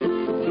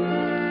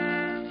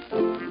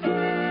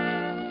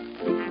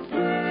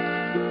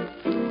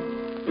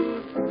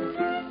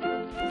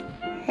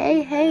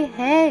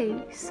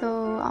Hey,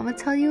 so I'm gonna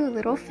tell you a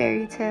little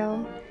fairy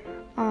tale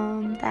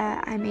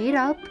that I made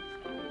up.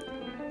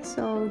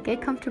 So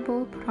get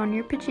comfortable, put on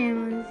your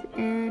pajamas,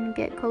 and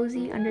get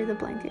cozy under the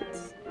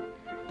blankets.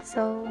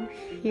 So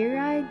here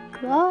I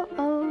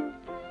go.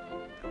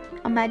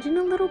 Imagine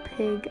a little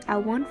pig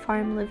at one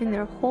farm living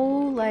their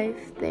whole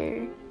life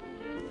there.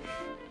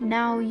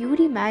 Now, you would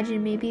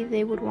imagine maybe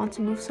they would want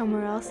to move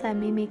somewhere else that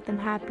may make them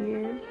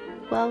happier.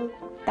 Well,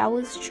 that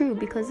was true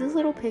because this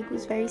little pig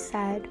was very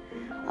sad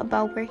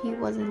about where he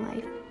was in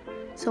life.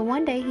 So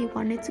one day he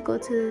wanted to go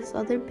to this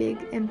other big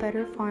and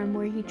better farm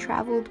where he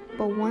traveled,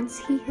 but once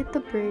he hit the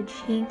bridge,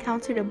 he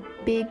encountered a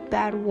big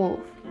bad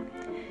wolf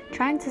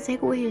trying to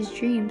take away his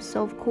dreams.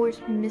 So of course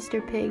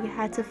Mr. Pig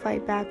had to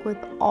fight back with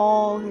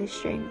all his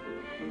strength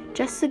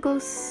just to go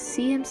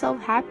see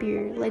himself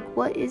happier. Like,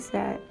 what is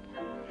that?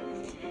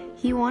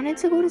 He wanted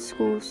to go to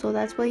school, so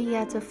that's what he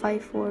had to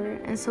fight for,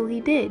 and so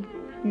he did.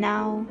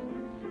 Now,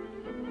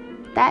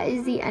 that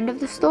is the end of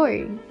the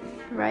story,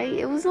 right?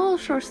 It was a little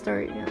short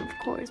story, of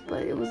course,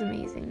 but it was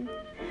amazing.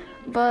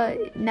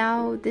 But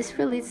now this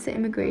relates to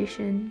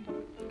immigration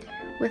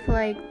with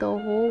like the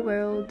whole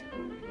world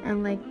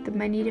and like the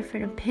many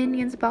different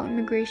opinions about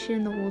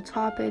immigration, the whole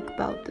topic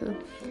about the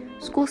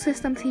school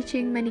system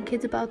teaching many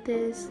kids about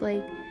this,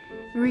 like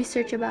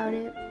research about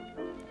it.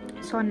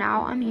 So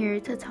now I'm here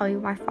to tell you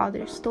my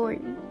father's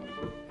story.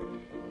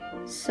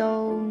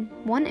 So,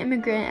 one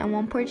immigrant and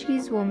one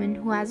Portuguese woman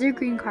who has their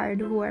green card,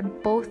 who are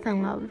both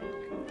in love.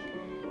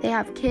 They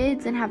have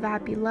kids and have a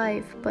happy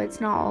life, but it's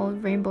not all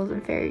rainbows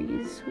and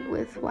fairies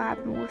with what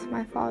happened with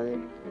my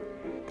father.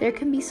 There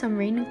can be some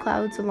rain and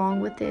clouds along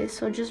with this,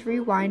 so just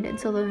rewind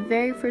until the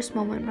very first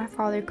moment my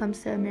father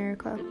comes to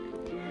America.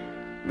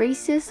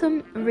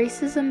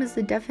 Racism is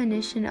the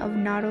definition of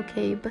not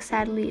okay, but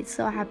sadly it's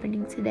still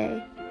happening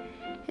today.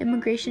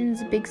 Immigration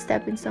is a big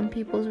step in some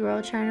people's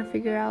world trying to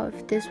figure out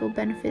if this will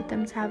benefit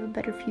them to have a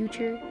better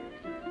future.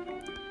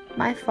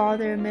 My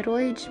father, a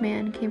middle-aged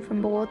man, came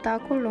from Bogota,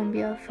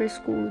 Colombia for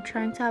school,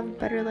 trying to have a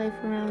better life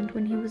around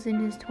when he was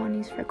in his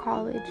 20s for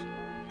college.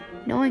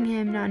 Knowing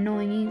him, not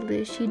knowing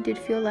English, he did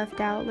feel left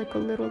out like a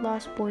little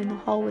lost boy in the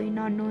hallway,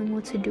 not knowing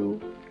what to do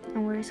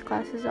and where his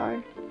classes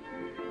are.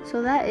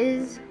 So that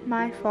is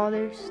my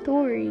father's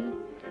story,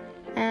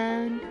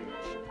 and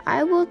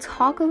I will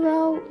talk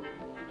about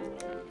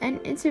and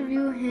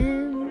interview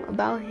him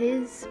about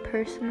his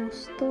personal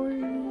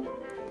story.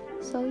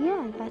 So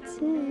yeah, that's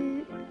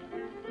it.